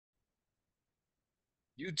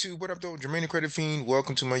YouTube, what up, though? Jermaine the Credit Fiend.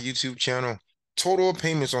 Welcome to my YouTube channel. Total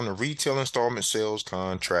payments on the retail installment sales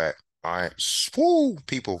contract. All right, woo,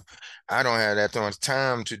 people. I don't have that much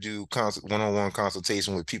time to do one-on-one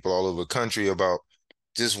consultation with people all over the country about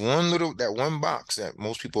just that one box that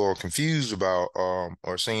most people are confused about,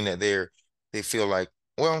 or saying that they feel like,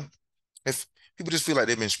 well, if people just feel like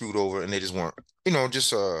they've been screwed over and they just want,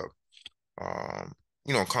 just um,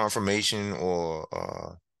 confirmation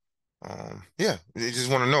or yeah, they just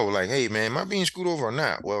want to know, like, hey man, am I being screwed over or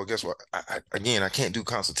not? Well, guess what? Again, I can't do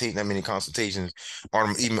that many consultations,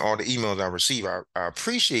 or even all the emails I receive. I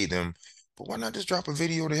appreciate them, but why not just drop a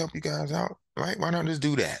video to help you guys out, right? Why not just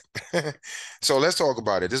do that? So let's talk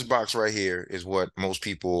about it. This box right here is what most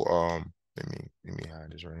people let me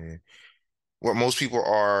hide this right here. What most people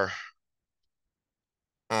are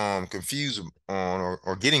confused on,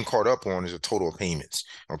 or getting caught up on, is the total of payments.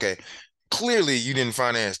 Okay. Clearly you didn't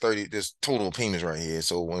finance 30 this total payments right here.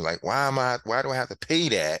 So when, like, why do I have to pay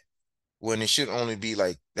that when it should only be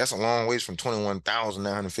like, that's a long ways from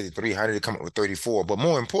 21,953. How did it come up with 34? But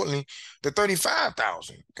more importantly, the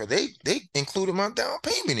 35,000, because they included my down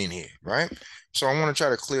payment in here, right? So I want to try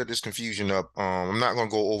to clear this confusion up. I'm not going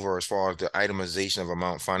to go over as far as the itemization of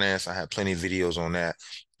amount finance. I have plenty of videos on that.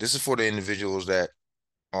 This is for the individuals that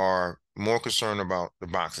are more concerned about the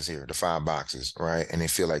boxes here, the 5 boxes, right? And they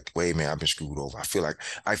feel like, wait, man, I've been screwed over. I feel like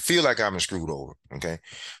I've been screwed over. Okay.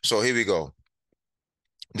 So here we go.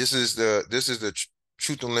 This is the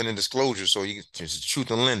truth in lending disclosure. So it's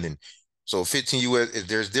truth in lending. So 15 US,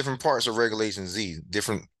 there's different parts of Regulation Z,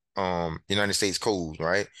 different United States codes,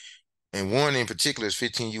 right? And one in particular is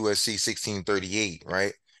 15 USC 1638,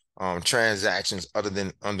 right? Transactions other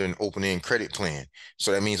than under an open-end credit plan.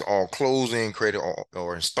 So that means all closed-end credit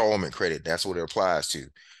or installment credit. That's what it applies to.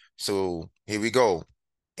 So here we go.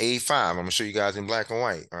 A5, I'm gonna show you guys in black and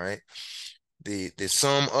white, all right? The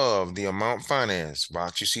sum of the amount finance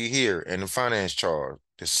box you see here and the finance charge,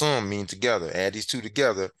 the sum mean together, add these two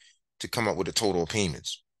together to come up with the total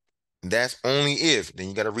payments. That's only if, then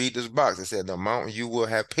you got to read this box. It said the amount you will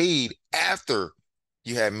have paid after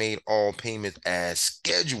you have made all payments as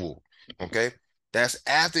scheduled. Okay. That's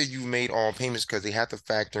after you've made all payments, because they have to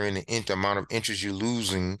factor in the amount of interest you're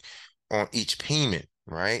losing on each payment,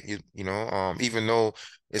 right? Even though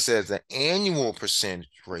it says the annual percentage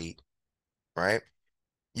rate, right?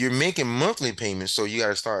 You're making monthly payments, so you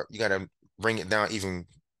got to bring it down even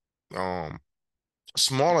um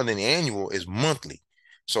smaller than annual is monthly.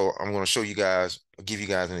 So I'm going to show you guys, give you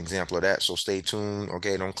guys an example of that. So stay tuned.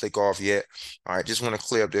 Okay, don't click off yet. All right, just want to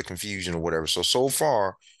clear up the confusion or whatever. So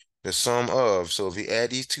far, the sum of, so if you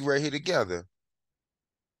add these two right here together,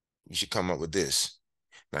 you should come up with this.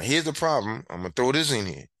 Now here's the problem. I'm gonna throw this in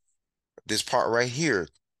here. This part right here,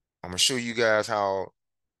 I'm gonna show you guys how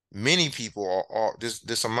many people are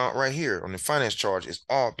this amount right here on the finance charge is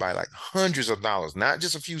off by like hundreds of dollars, not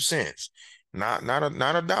just a few cents, not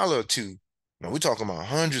a dollar or two. No, we're talking about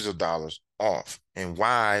hundreds of dollars off. And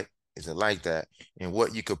why is it like that? And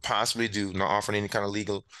what you could possibly do, not offering any kind of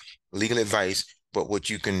legal advice, but what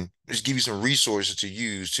you can just give you some resources to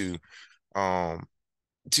use to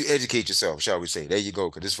educate yourself, shall we say. There you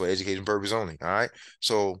go, because this is for education purpose only. All right.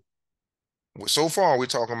 So far we're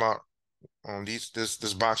talking about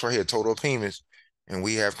this box right here, total payments, and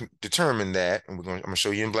we have determined that, and I'm gonna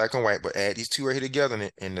show you in black and white, but add these two right here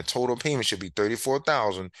together, and the total payment should be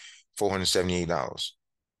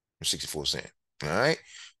 $34,478.64. All right,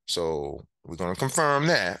 so we're gonna confirm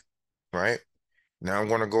that, right? Now we're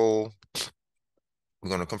gonna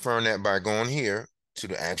confirm that by going here to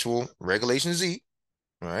the actual Regulation Z.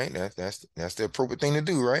 All right, that's the appropriate thing to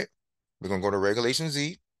do, right? We're gonna go to Regulation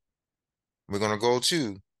Z. We're gonna go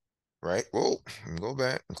to, right? Whoa, go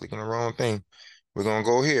back. I'm clicking the wrong thing. We're gonna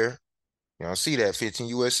go here. Y'all see that 15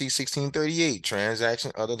 USC 1638,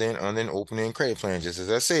 transaction other than under an open-end credit plan. Just as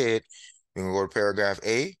I said, we're gonna go to paragraph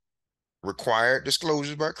A, required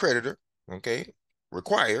disclosures by creditor. Okay,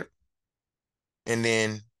 required. And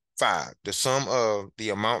then 5, the sum of the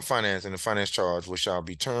amount financed and the finance charge, which shall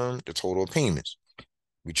be termed the total payments.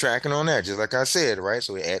 We tracking on that, just like I said, right?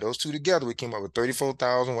 So we add those two together. We came up with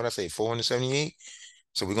 34,000. What I say, 478.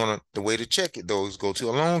 So the way to check it though is go to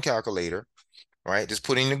a loan calculator, right? Just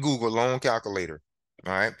put in the Google loan calculator,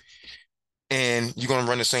 all right? And you're gonna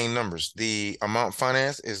run the same numbers. The amount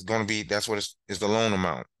financed is gonna be, that's what is the loan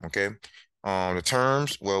amount, okay? The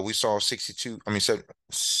terms, well, we saw 72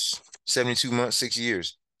 months, 6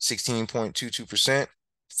 years, 16.22%,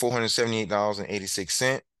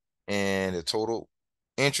 $478.86. And the total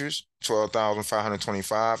interest,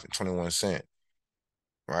 12,525.21,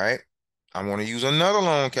 right? I want to use another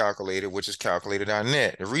loan calculator, which is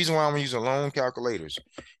calculator.net. The reason why I'm using loan calculators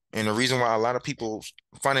and the reason why a lot of people's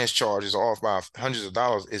finance charges are off by hundreds of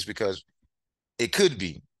dollars is because it could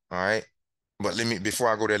be, all right? But before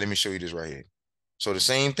I go there, let me show you this right here. So the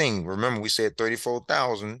same thing. Remember, we said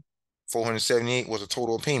 34,478 was a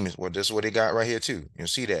total of payments. Well, this is what they got right here too. You'll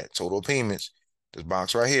see that total payments. This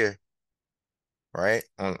box right here, right?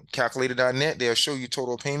 On calculator.net, they'll show you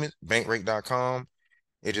total payments. Bankrate.com,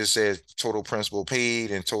 it just says total principal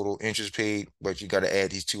paid and total interest paid, but you got to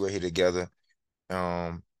add these two right here together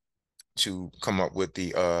to come up with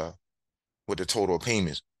the total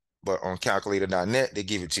payments. But on calculator.net, they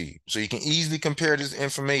give it to you. So you can easily compare this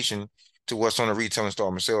information to what's on a retail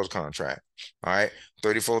installment sales contract. All right.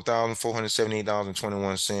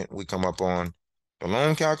 $34,478.21. We come up on the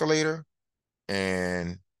loan calculator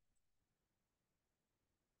and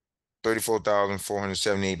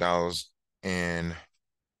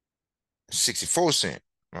 $34,478.64.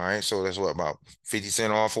 All right. So that's what, about 50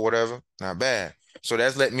 cents off or whatever. Not bad. So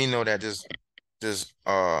that's letting me know that this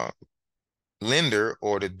lender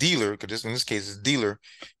or the dealer, because in this case it's dealer,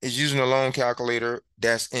 is using a loan calculator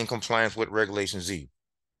that's in compliance with Regulation Z.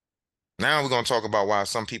 Now we're going to talk about why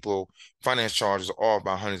some people finance charges are off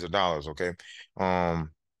by hundreds of dollars. Okay,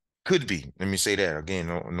 could be. Let me say that again.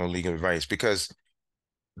 No legal advice, because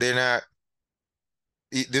they're not.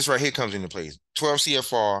 This right here comes into place. 12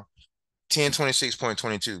 CFR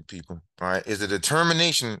 1026.22, people. All right, is the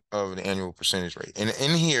determination of the annual percentage rate, and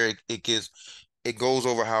in here it goes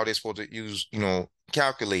over how they're supposed to use,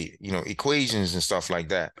 calculate, equations and stuff like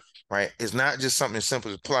that, right? It's not just something as simple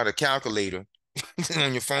as pull out a calculator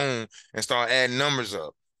on your phone and start adding numbers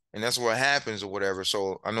up. And that's what happens or whatever.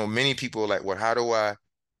 So I know many people are like, well, how do I,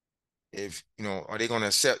 if, are they going to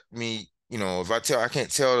accept me? If I can't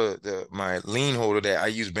tell my lien holder that I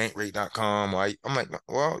use bankrate.com, I'm like,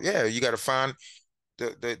 well, yeah, you got to find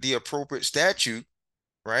the appropriate statute,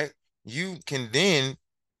 right? You can then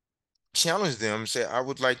challenge them, say, I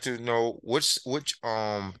would like to know which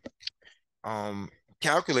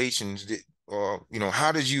calculations did, or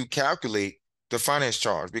how did you calculate the finance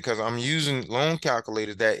charge? Because I'm using loan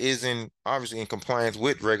calculators that is obviously in compliance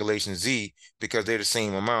with Regulation Z, because they're the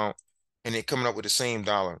same amount and they're coming up with the same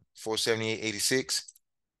dollar, 478.86,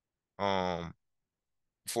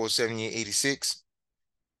 478.86,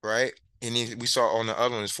 right? And then we saw on the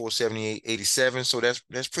other one is 478.87, so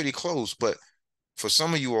that's pretty close. But for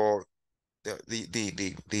some of you all,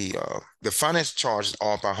 the finance charge is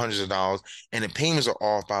off by hundreds of dollars, and the payments are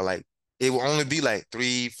off by, like, it will only be like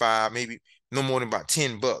 3, 5, maybe no more than about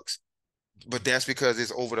 $10. But that's because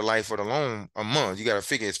it's over the life of the loan a month. You got to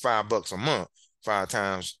figure it's $5 a month. 5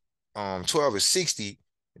 times 12 is 60.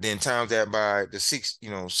 Then times that by the 6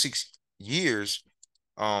 years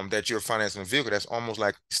that you're financing a vehicle, that's almost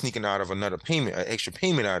like sneaking out of another payment, an extra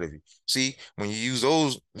payment out of you. See, when you use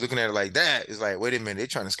those, looking at it like that, it's like, wait a minute, they're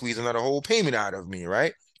trying to squeeze another whole payment out of me,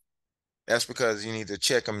 right? That's because you need to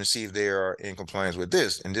check them and see if they are in compliance with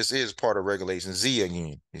this. And this is part of Regulation Z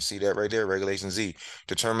again. You see that right there, Regulation Z,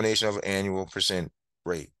 determination of annual percent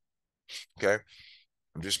rate. Okay.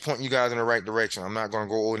 I'm just pointing you guys in the right direction. I'm not going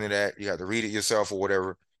to go into that. You have to read it yourself or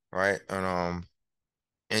whatever, right? And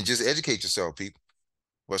just educate yourself, people.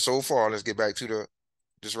 But so far, let's get back to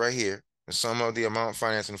this right here. The sum of the amount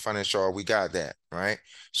financed and finance charge, we got that, right?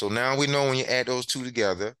 So now we know when you add those two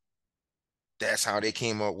together, that's how they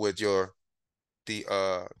came up with the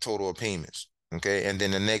total of payments. Okay. And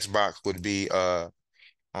then the next box would be the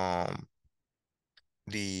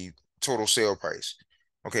total sale price.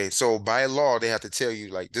 Okay, so by law, they have to tell you,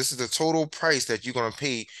 like, this is the total price that you're going to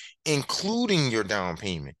pay, including your down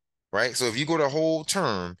payment, right? So if you go the whole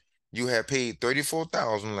term, you have paid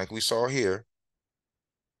 34,000, like we saw here,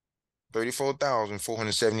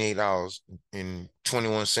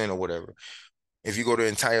 $34,478.21 or whatever. If you go the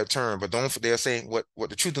entire term, but they're saying what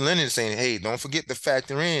the truth in lending is saying, hey, don't forget to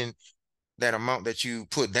factor in that amount that you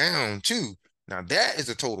put down too. Now that is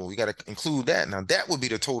the total. We got to include that. Now that would be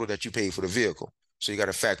the total that you paid for the vehicle. So you got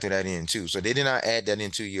to factor that in too. So they did not add that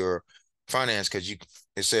into your finance, because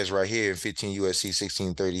it says right here in 15 USC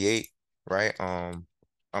 1638, right?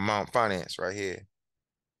 Amount finance right here,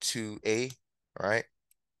 2A, right?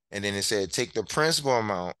 And then it said take the principal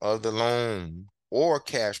amount of the loan or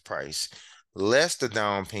cash price less the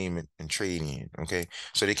down payment and trade in. Okay.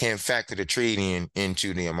 So they can't factor the trade in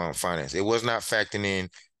into the amount financed. It was not factored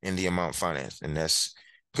in the amount financed. And that's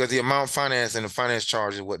because the amount financed and the finance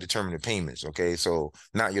charge is what determine the payments. Okay. So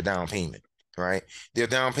not your down payment, right? Their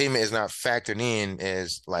down payment is not factored in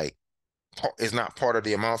as, like, it's not part of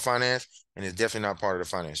the amount financed, and it's definitely not part of the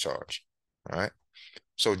finance charge. All right.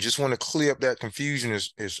 So just want to clear up that confusion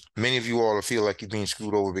as many of you all feel like you're being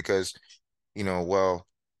screwed over because, well,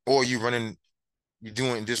 or you're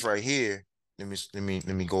doing this right here. Let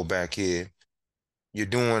me go back here. You're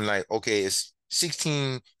doing like, okay, it's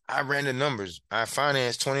 16. I ran the numbers. I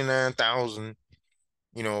financed 29,000,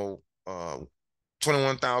 you know,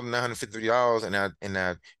 $21,953, and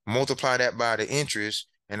I multiply that by the interest,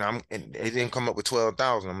 and it didn't come up with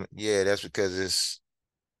 12,000. Yeah, that's because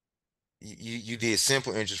you did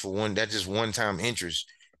simple interest for one. That's just one-time interest.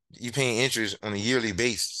 You paying interest on a yearly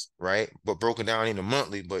basis, right? But broken down into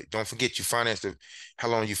monthly. But don't forget, you financed it. How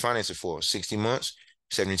long you finance it for? 60 months,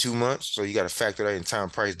 72 months. So you got to factor that in,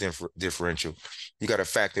 time price differential. You got to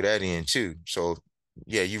factor that in too. So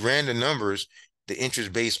yeah, you ran the numbers, the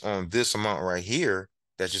interest based on this amount right here.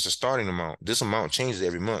 That's just a starting amount. This amount changes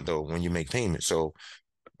every month though when you make payments. So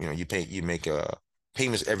you make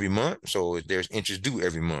payments every month. So there's interest due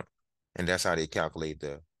every month, and that's how they calculate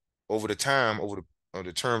over the time of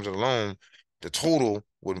the terms of the loan. The total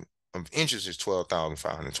of interest is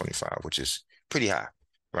 12,525, which is pretty high,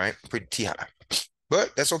 right? Pretty high.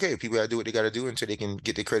 But that's okay. People gotta do what they gotta do until they can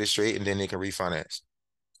get their credit straight, and then they can refinance.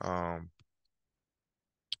 Oh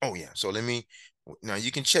yeah. So now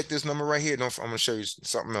you can check this number right here. I'm gonna show you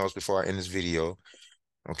something else before I end this video.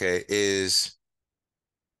 Okay,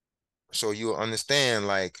 so you'll understand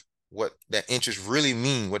like what that interest really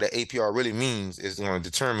means, what that APR really means is going to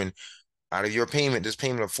determine out of your payment, this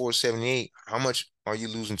payment of 478, how much are you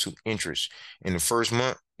losing to interest in the first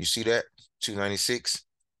month? You see that 296.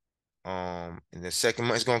 In the second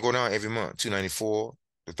month, it's gonna go down every month, 294.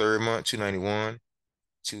 The third month, 291,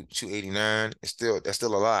 289. That's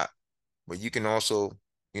still a lot, but you can also,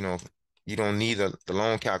 you know, you don't need the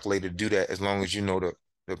loan calculator to do that as long as you know the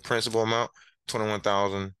principal amount,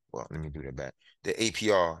 21,000. Well, let me do that back. The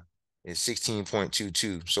APR is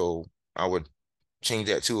 16.22. So I would change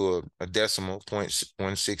that to a decimal,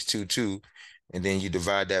 0.1622, and then you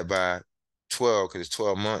divide that by 12 because it's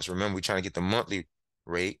 12 months. Remember, we're trying to get the monthly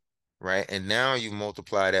rate, right? And now you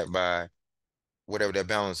multiply that by whatever that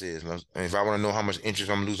balance is. And if I want to know how much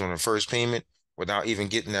interest I'm losing on the first payment without even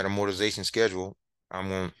getting that amortization schedule, I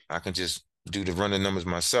can just run the numbers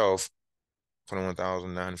myself.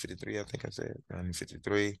 21,953, I think I said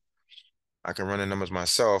 953. I can run the numbers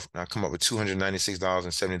myself, and I come up with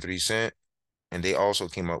 $296.73. And they also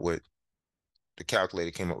the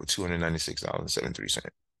calculator came up with $296.73.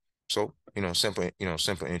 So,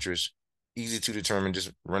 simple interest, easy to determine,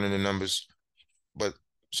 just running the numbers. But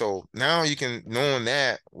so now you can, knowing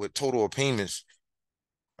that with total of payments,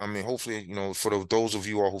 I mean, hopefully, for those of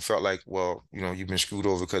you all who felt like, well, you've been screwed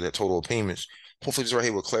over because of that total of payments, hopefully this right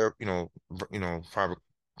here will probably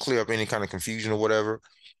clear up any kind of confusion or whatever.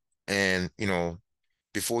 And,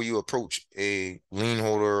 before you approach a lien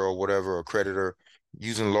holder or whatever, a creditor,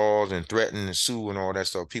 using laws and threaten and sue and all that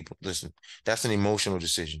stuff, people, listen, that's an emotional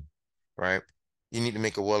decision, right? You need to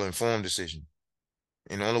make a well-informed decision.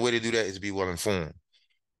 And the only way to do that is to be well-informed.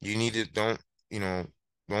 You need to, don't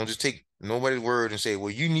just take nobody's word and say,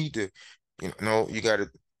 well, you need to, no, you got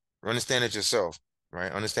to understand it yourself,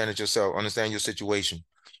 right? Understand it yourself, understand your situation.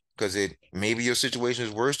 Because maybe your situation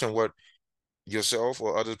is worse than what yourself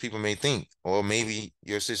or other people may think, or maybe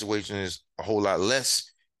your situation is a whole lot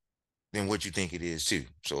less than what you think it is too.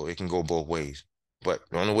 So it can go both ways. But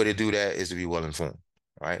the only way to do that is to be well informed,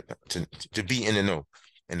 right? To be in the know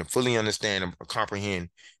and to fully understand and comprehend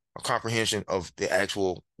a comprehension of the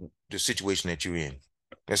situation that you're in.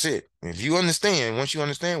 That's it. If you understand, once you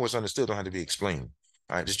understand what's understood, don't have to be explained.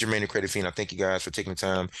 All right, this is Jermaine the Credit Fiend. I thank you guys for taking the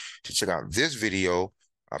time to check out this video.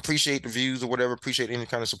 I appreciate the views or whatever, appreciate any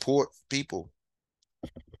kind of support. People,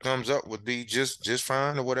 thumbs up would be just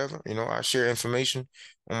fine or whatever. I share information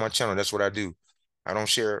on my channel. That's what I do. I don't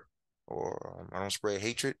share or I don't spread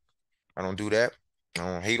hatred. I don't do that. I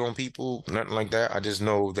don't hate on people, nothing like that. I just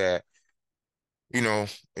know that,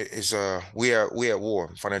 it's we at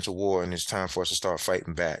war, financial war, and it's time for us to start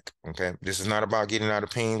fighting back. Okay. This is not about getting out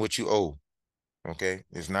of paying what you owe. Okay.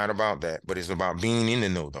 It's not about that, but it's about being in the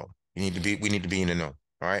know though. We need to be in the know.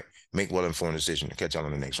 All right. Make well-informed decisions. Catch y'all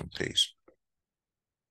on the next one. Peace.